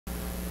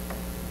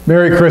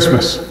Merry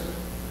Christmas.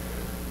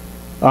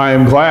 I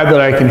am glad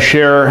that I can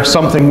share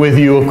something with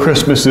you of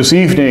Christmas this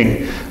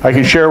evening. I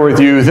can share with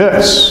you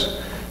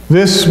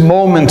this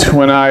moment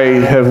when I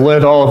have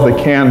lit all of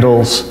the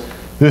candles.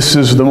 This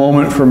is the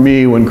moment for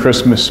me when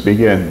Christmas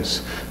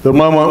begins. The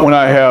moment when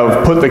I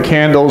have put the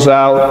candles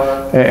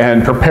out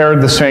and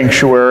prepared the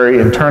sanctuary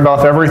and turned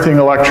off everything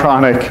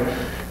electronic,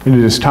 and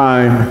it is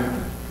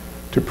time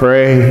to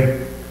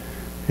pray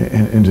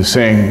and to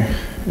sing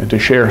and to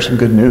share some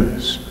good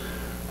news.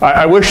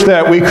 I wish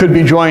that we could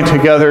be joined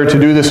together to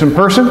do this in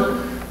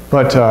person,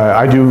 but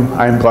I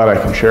am glad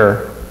I can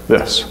share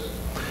this.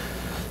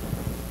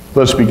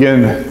 Let's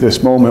begin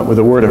this moment with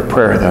a word of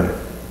prayer then.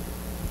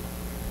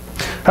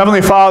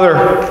 Heavenly Father,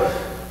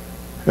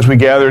 as we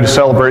gather to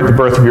celebrate the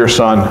birth of your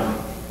Son,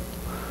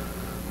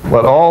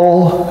 let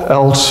all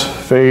else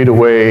fade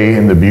away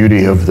in the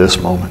beauty of this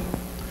moment.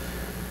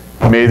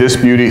 May this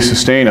beauty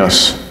sustain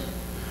us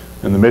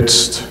in the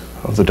midst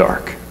of the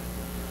dark.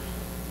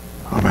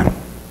 Amen.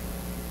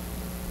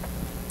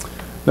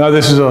 Now,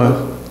 this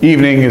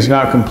evening is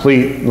not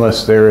complete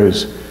unless there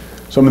is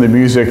some of the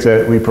music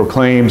that we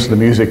proclaim, the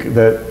music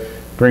that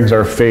brings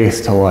our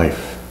faith to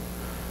life.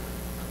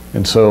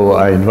 And so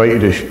I invite you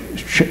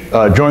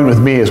to join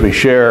with me as we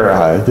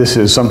share. This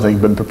is something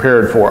been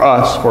prepared for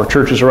us, for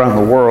churches around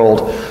the world,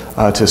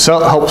 to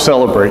help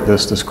celebrate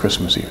this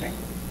Christmas evening.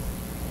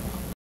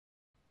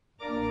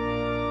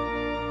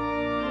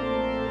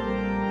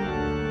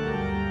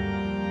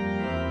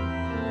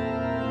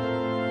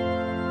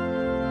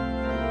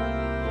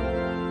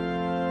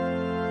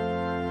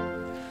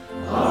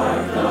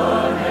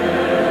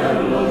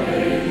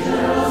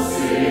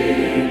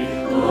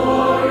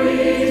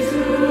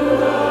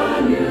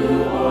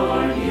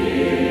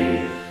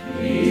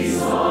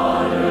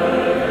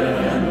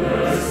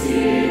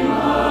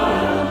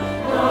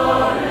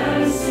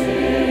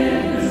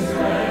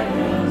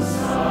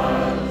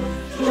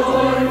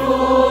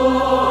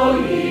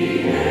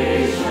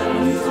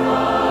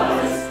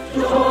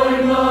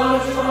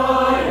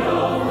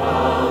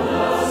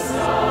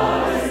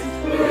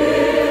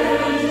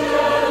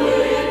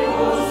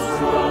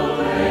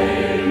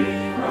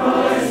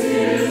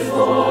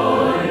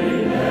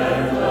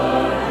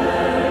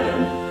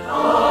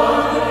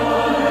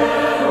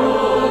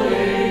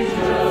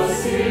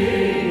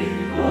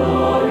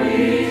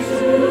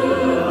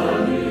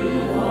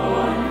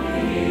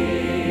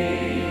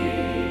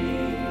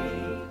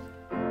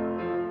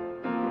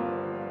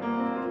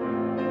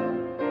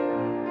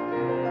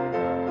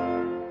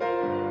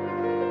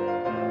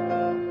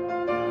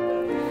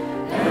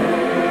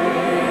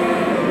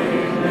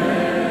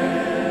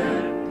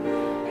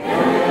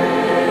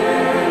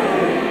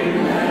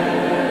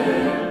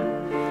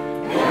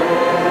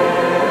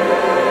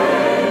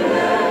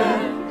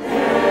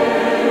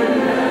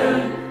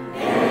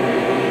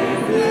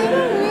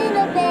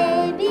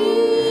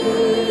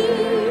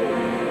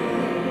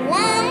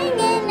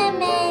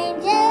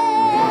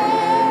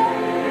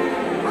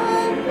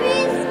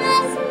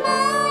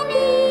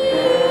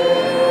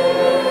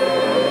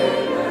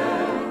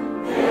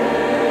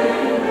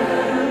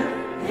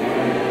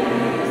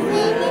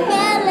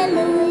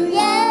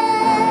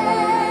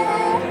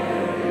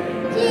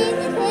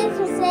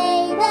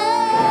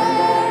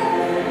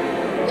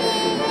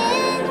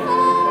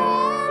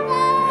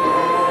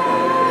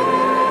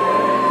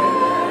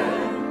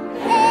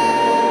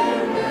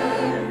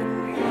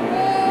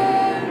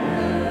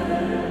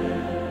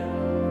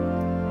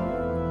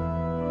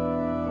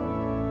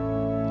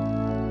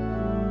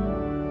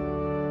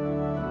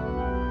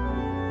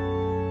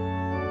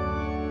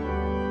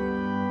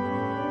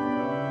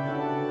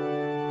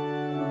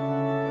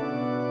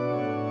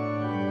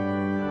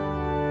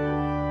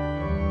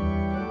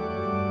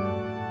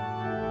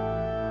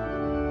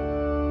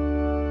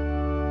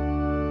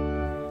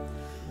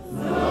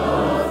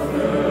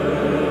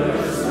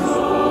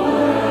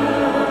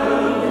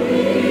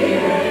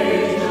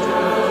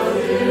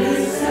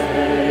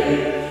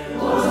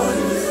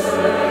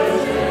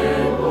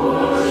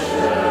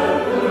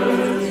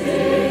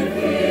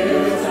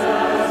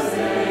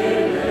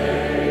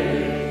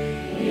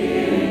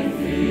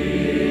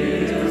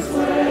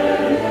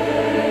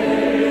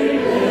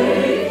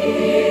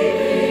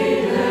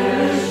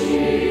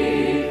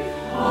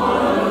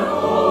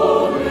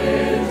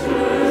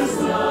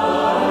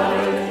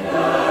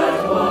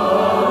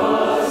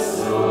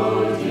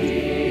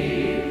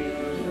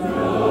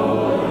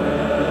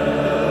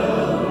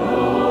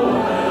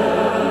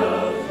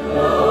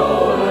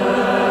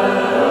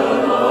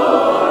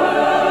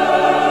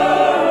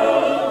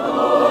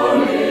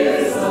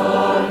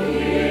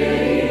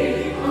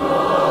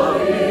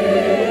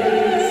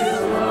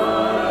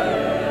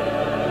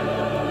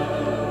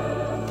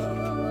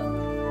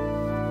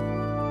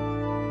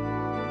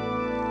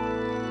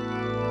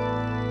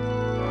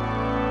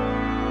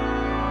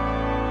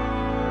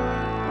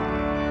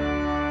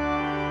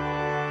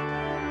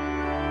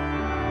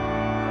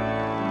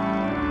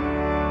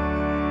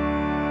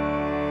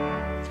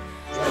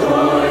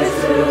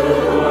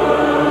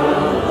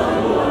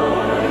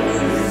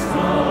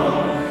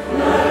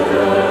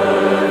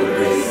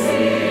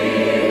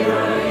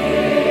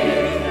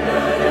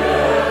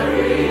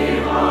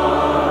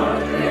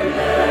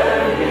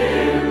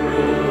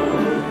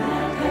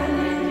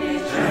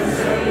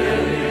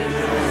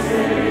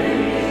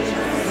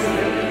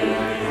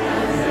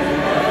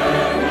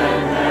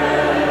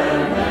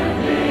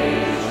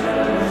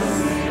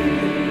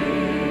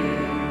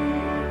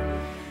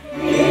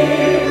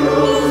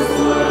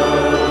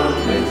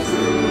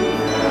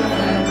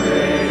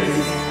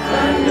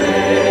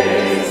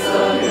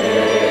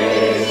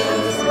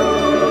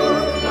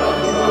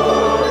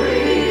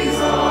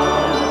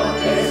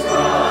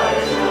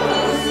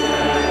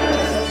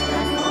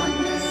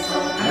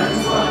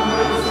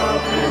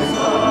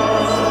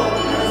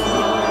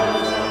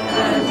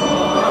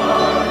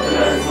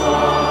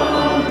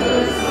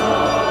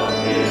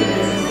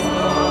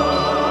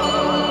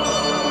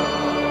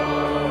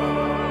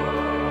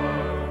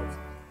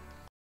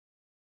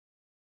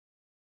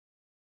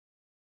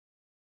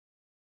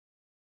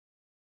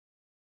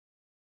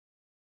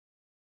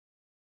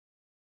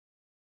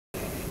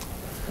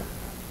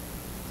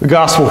 The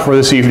gospel for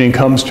this evening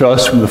comes to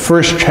us from the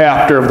first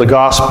chapter of the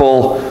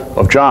Gospel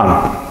of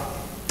John.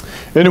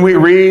 And we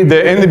read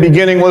that in the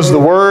beginning was the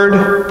Word,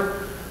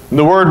 and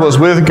the Word was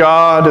with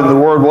God, and the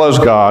Word was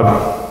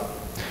God.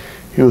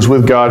 He was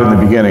with God in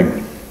the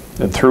beginning,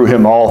 and through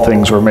him all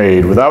things were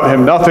made. Without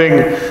him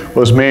nothing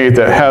was made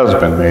that has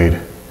been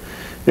made.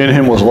 In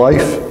him was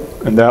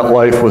life, and that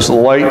life was the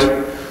light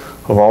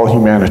of all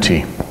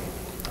humanity.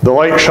 The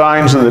light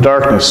shines in the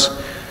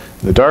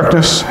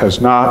darkness has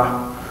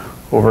not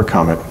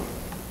overcome it.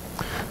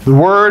 The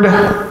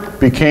Word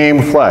became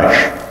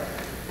flesh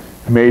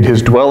and made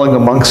his dwelling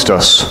amongst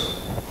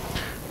us.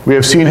 We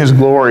have seen his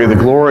glory, the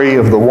glory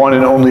of the one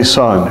and only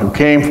Son, who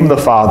came from the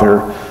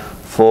Father,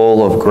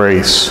 full of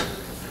grace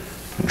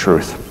and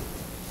truth.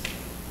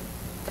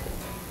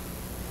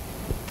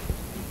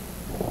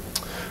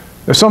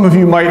 As some of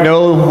you might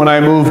know, when I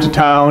moved to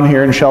town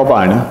here in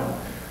Shelbina,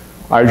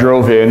 I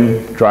drove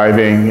in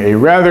driving a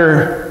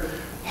rather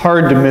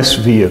hard-to-miss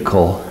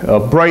vehicle, a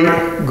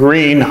bright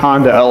green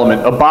Honda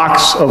Element, a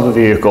box of a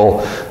vehicle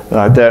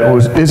that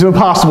is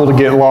impossible to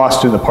get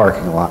lost in the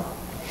parking lot.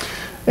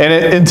 And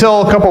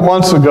until a couple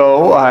months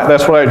ago,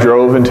 that's what I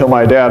drove until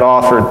my dad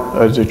offered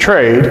as a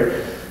trade.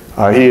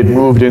 He had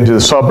moved into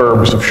the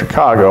suburbs of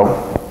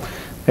Chicago,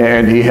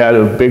 and he had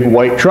a big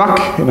white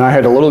truck, and I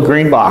had a little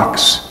green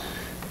box.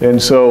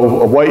 And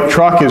so a white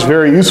truck is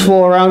very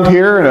useful around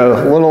here, and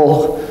a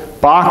little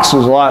box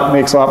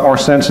makes a lot more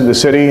sense in the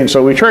city, and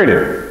so we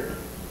traded.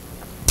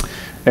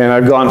 And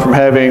I've gone from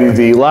having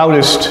the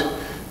loudest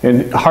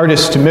and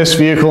hardest to miss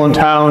vehicle in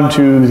town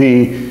to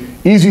the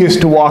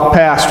easiest to walk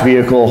past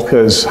vehicle,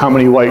 because how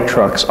many white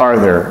trucks are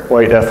there,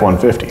 white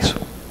F-150s?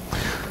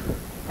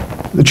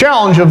 The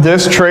challenge of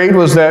this trade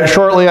was that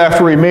shortly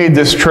after we made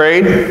this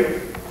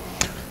trade,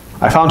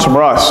 I found some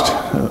rust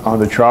on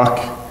the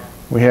truck.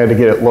 We had to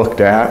get it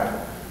looked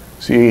at,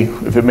 see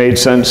if it made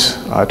sense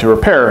to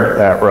repair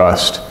that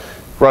rust.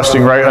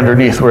 Rusting right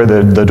underneath where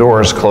the door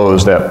is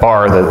closed, that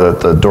bar that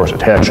the door's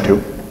attached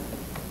to.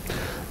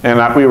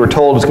 And we were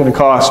told it's going to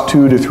cost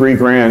 $2 to $3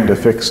 grand to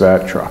fix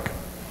that truck.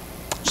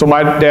 So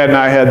my dad and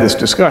I had this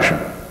discussion.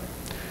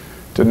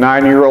 It's a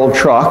 9-year-old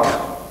truck,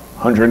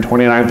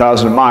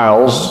 129,000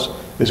 miles.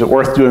 Is it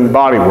worth doing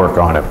body work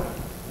on it?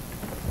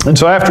 And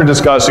so after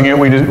discussing it,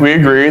 we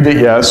agreed that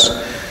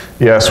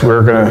yes,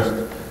 we're going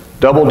to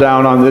double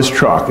down on this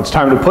truck. It's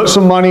time to put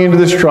some money into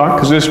this truck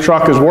because this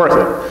truck is worth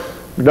it.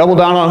 We double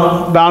down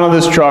on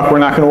this truck, we're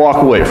not going to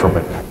walk away from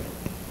it.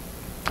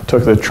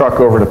 Took the truck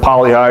over to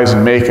Poly Eyes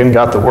in Macon,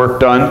 got the work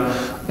done,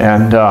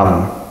 and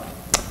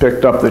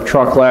picked up the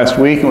truck last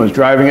week and was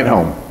driving it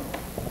home.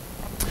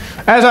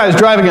 As I was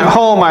driving it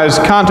home, I was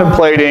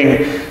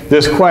contemplating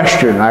this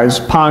question. I was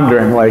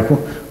pondering, like,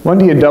 when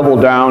do you double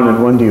down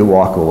and when do you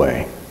walk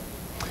away?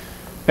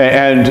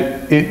 And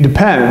it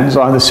depends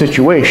on the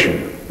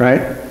situation,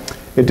 right?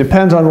 It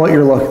depends on what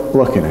you're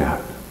looking at.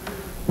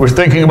 We're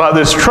thinking about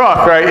this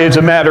truck, right? It's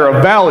a matter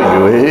of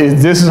value.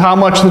 This is how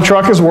much the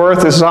truck is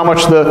worth. This is how much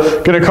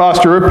it's going to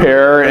cost to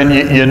repair. And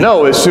you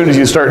know as soon as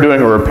you start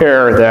doing a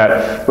repair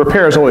that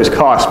repairs always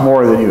cost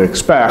more than you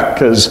expect,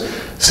 because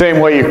same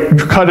way you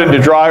cut into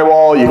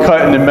drywall, you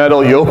cut into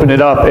metal, you open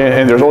it up,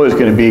 and there's always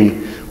going to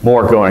be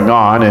more going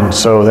on. And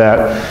so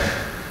that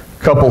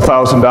couple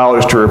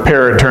 $1,000 to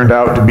repair it turned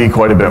out to be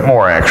quite a bit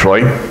more,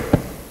 actually.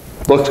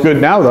 Looks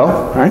good now,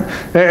 though, right?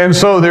 And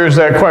so there's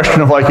that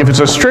question of, like, if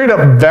it's a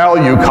straight-up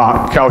value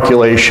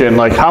calculation,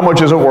 like how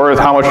much is it worth,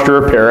 how much to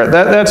repair it,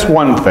 that's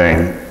one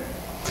thing.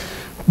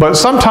 But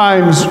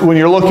sometimes when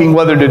you're looking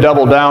whether to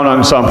double down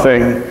on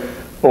something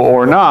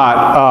or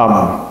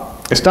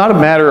not, it's not a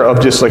matter of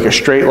just like a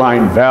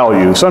straight-line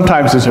value.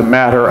 Sometimes it's a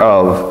matter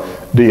of,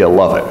 do you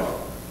love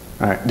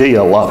it? Right? Do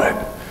you love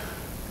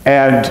it?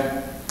 And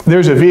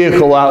there's a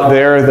vehicle out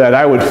there that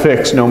I would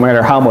fix no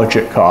matter how much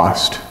it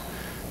cost.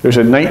 There's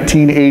a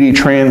 1980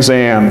 Trans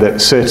Am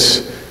that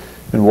sits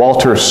in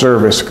Walter's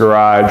Service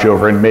Garage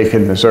over in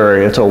Macon,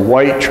 Missouri. It's a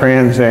white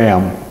Trans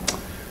Am.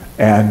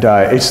 And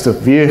it's the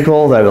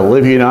vehicle that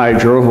Olivia and I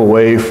drove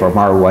away from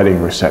our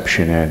wedding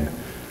reception in.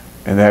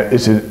 And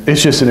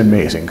it's just an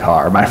amazing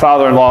car. My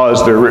father-in-law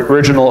is the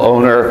original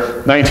owner,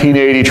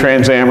 1980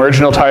 Trans Am,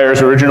 original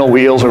tires, original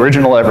wheels,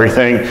 original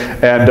everything.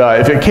 And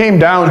if it came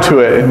down to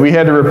it and we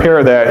had to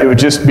repair that, it would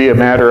just be a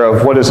matter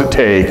of what does it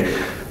take,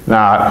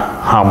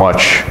 not how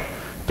much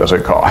does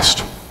it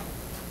cost.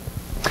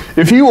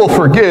 If you will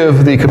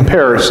forgive the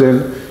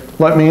comparison,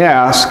 let me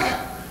ask,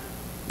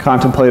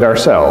 contemplate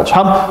ourselves.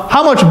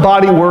 How much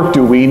body work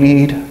do we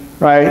need,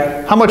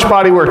 right? How much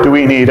body work do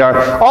we need?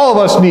 All of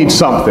us need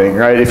something,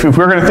 right? If we're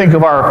going to think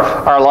of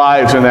our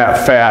lives in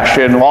that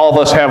fashion, all of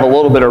us have a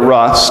little bit of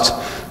rust.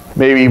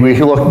 Maybe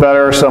we look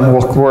better, some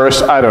look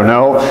worse, I don't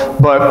know.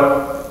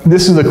 But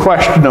this is a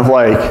question of,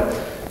 like,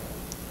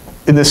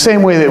 in the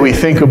same way that we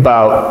think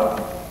about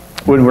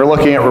when we're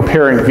looking at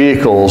repairing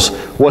vehicles,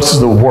 what's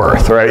the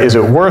worth, right? Is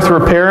it worth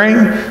repairing,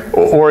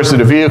 or is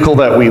it a vehicle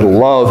that we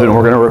love and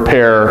we're going to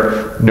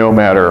repair no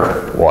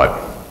matter what?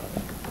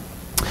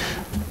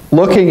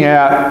 Looking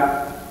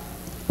at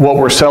what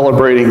we're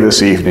celebrating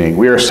this evening.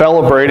 We are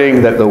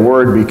celebrating that the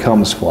Word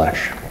becomes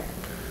flesh.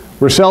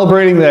 We're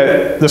celebrating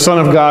that the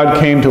Son of God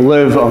came to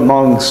live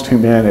amongst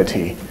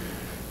humanity.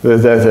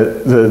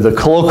 The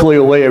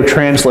colloquial way of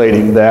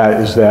translating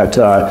that is that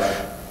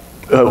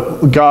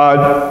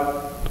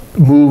God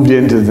moved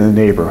into the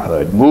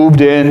neighborhood,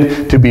 moved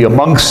in to be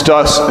amongst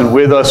us and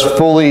with us,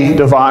 fully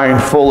divine,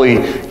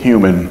 fully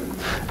human.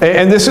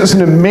 And this is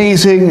an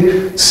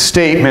amazing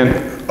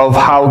statement of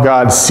how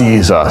God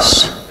sees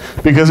us,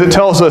 because it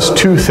tells us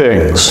two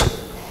things.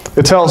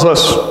 It tells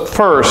us,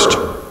 first,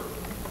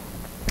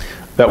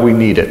 that we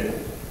need it.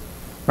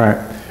 Right?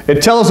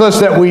 It tells us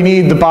that we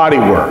need the body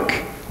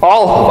work.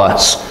 All of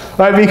us.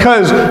 Right?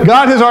 Because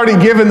God has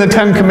already given the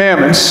 10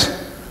 Commandments.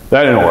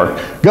 That didn't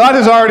work. God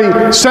has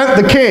already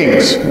sent the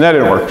kings. That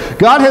didn't work.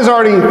 God has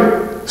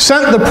already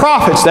sent the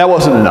prophets. That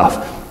wasn't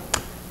enough.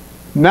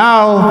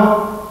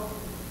 Now,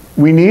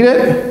 we need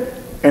it,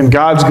 and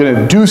God's going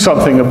to do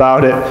something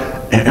about it.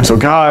 And so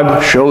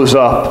God shows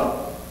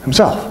up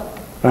himself.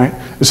 Right?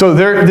 So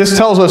this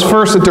tells us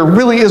first that there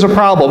really is a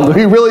problem.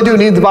 We really do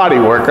need the body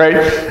work. Right?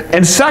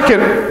 And second,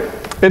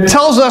 it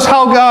tells us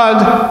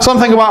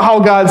something about how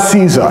God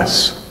sees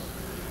us.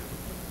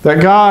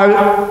 That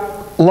God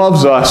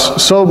loves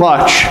us so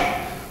much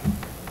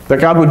that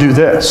God would do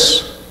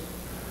this.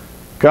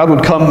 God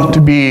would come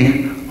to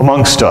be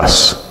amongst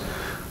us.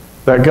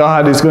 That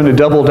God is going to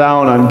double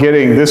down on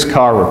getting this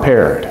car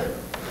repaired.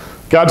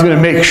 God's going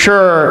to make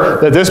sure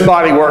that this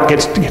body work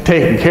gets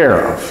taken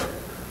care of.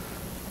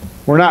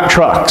 We're not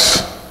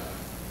trucks.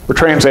 We're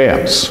Trans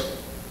Ams,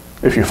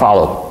 if you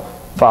follow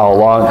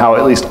along how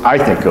at least I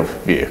think of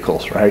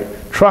vehicles, right?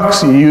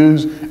 Trucks you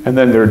use and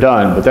then they're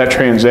done, but that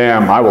Trans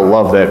Am, I will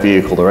love that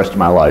vehicle the rest of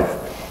my life.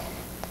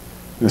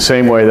 In the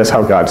same way, that's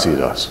how God sees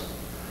us.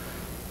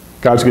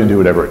 God's going to do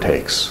whatever it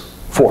takes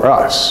for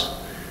us.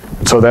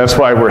 And so that's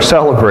why we're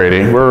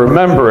celebrating. We're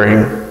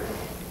remembering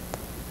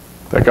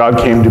that God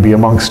came to be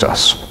amongst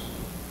us.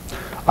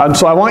 And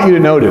so I want you to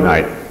know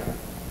tonight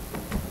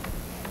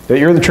that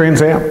you're the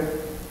Trans Am,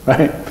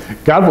 right?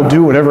 God will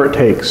do whatever it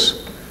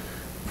takes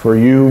for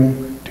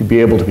you to be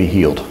able to be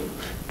healed,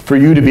 for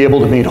you to be able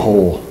to be made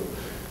whole,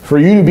 for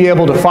you to be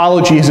able to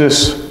follow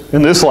Jesus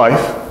in this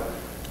life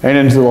and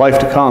into the life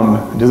to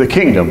come, into the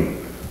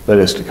kingdom that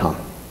is to come.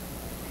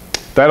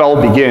 That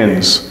all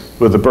begins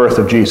with the birth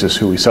of Jesus,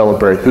 whose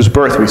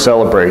birth we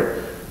celebrate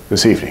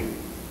this evening.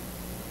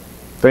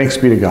 Thanks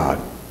be to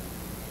God.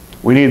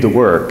 We need the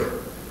work,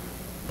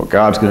 but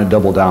God's going to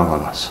double down on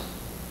us.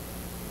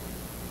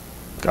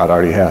 God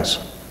already has.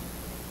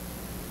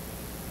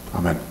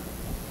 Amen.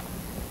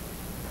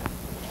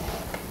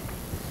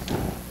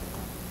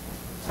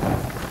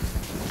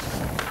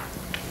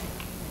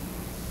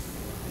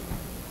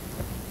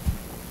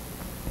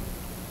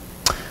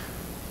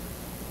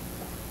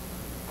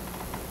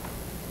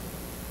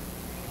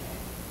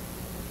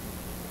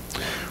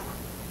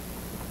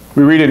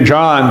 We read in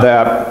John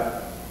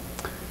that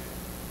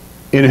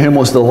in him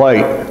was the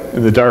light,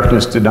 and the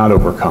darkness did not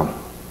overcome.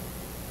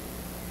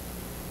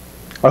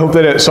 I hope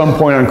that at some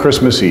point on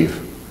Christmas Eve,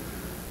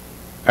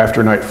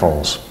 after night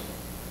falls,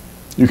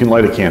 you can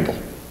light a candle.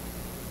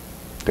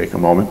 Take a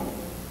moment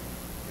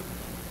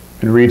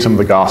and read some of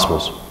the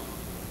Gospels.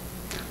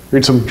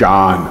 Read some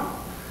John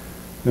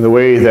and the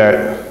way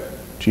that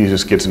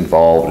Jesus gets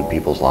involved in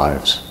people's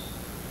lives.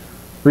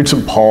 Read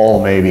some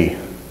Paul, maybe,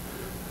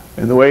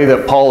 and the way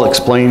that Paul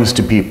explains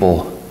to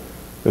people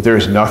that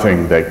there's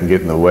nothing that can get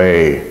in the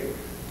way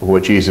of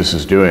what Jesus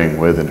is doing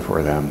with and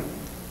for them.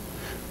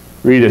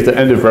 Read at the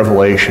end of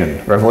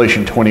Revelation,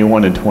 Revelation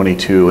 21 and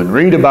 22, and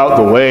read about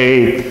the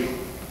way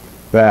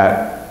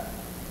that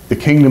the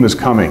kingdom is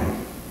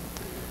coming.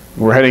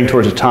 We're heading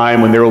towards a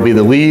time when there will be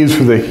the leaves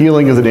for the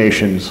healing of the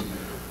nations,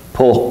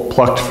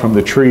 plucked from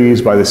the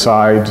trees by the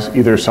sides,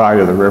 either side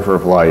of the river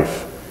of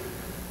life,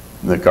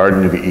 in the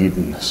Garden of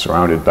Eden,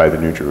 surrounded by the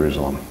New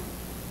Jerusalem.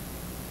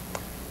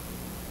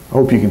 I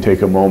hope you can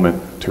take a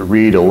moment to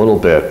read a little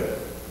bit,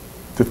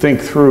 to think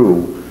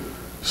through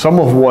some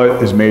of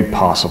what is made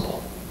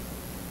possible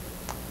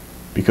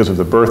because of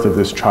the birth of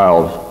this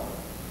child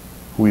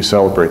who we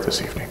celebrate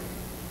this evening.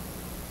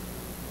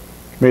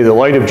 May the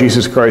light of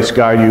Jesus Christ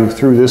guide you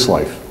through this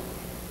life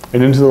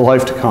and into the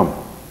life to come.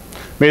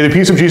 May the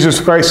peace of Jesus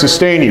Christ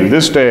sustain you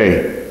this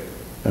day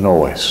and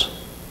always.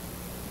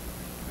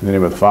 In the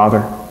name of the Father,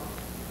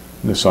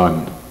 and the Son,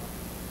 and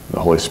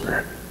the Holy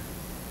Spirit.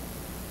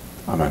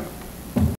 Amen.